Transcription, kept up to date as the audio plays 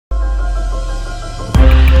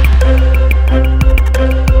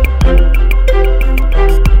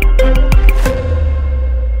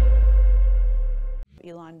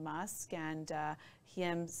Musk, and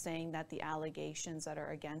him saying that the allegations that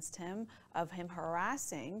are against him of him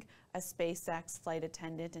harassing a SpaceX flight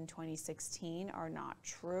attendant in 2016 are not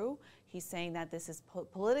true. He's saying that this is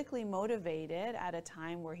politically motivated at a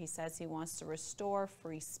time where he says he wants to restore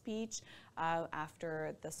free speech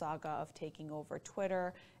after the saga of taking over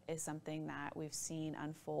Twitter is something that we've seen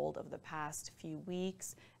unfold over the past few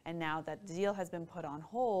weeks. And now that the deal has been put on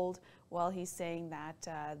hold, well, he's saying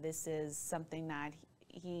that this is something that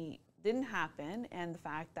he didn't happen, and the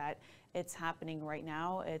fact that it's happening right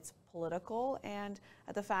now, it's political. And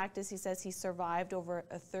the fact is, he says he survived over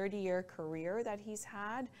a 30-year career that he's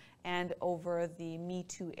had and over the Me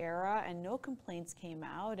Too era, and no complaints came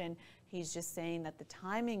out. And he's just saying that the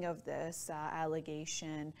timing of this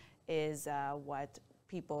allegation is what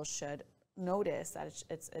people should notice, that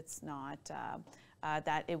it's not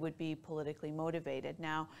that it would be politically motivated.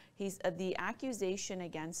 Now, the accusation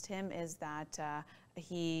against him is that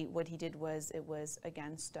what he did was, it was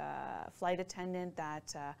against a flight attendant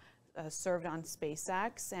that served on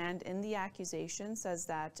SpaceX, and in the accusation says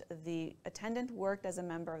that the attendant worked as a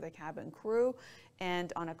member of the cabin crew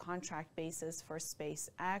and on a contract basis for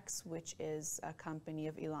SpaceX, which is a company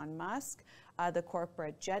of Elon Musk, the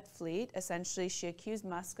corporate jet fleet. Essentially, she accused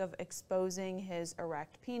Musk of exposing his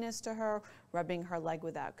erect penis to her, rubbing her leg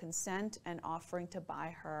without consent, and offering to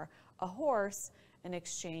buy her a horse in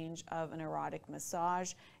exchange of an erotic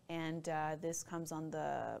massage. And this comes on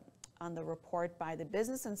the report by the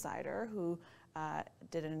Business Insider, who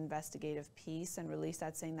did an investigative piece and released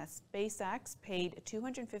that, saying that SpaceX paid a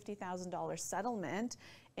 $250,000 settlement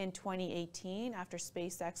in 2018 after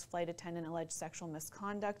SpaceX flight attendant alleged sexual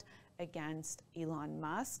misconduct against Elon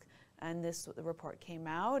Musk. And this report came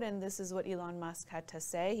out, and this is what Elon Musk had to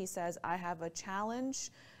say. He says, "I have a challenge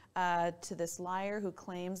to this liar who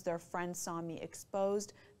claims their friend saw me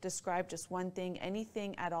exposed. Describe just one thing,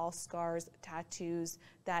 anything at all, scars, tattoos,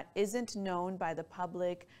 that isn't known by the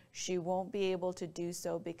public. She won't be able to do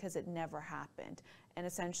so because it never happened." And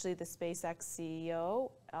essentially, the SpaceX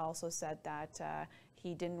CEO also said that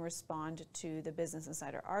he didn't respond to the Business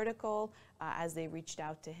Insider article as they reached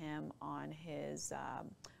out to him on his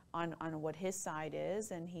on what his side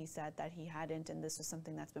is, and he said that he hadn't, and this was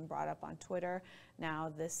something that's been brought up on Twitter.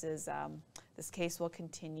 Now this case will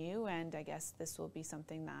continue, and I guess this will be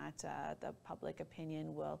something that the public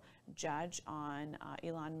opinion will judge on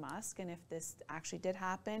Elon Musk, and if this actually did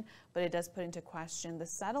happen. But it does put into question the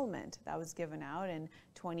settlement that was given out in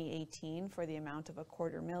 2018 for the amount of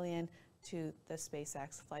 $250,000 to the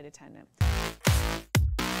SpaceX flight attendant.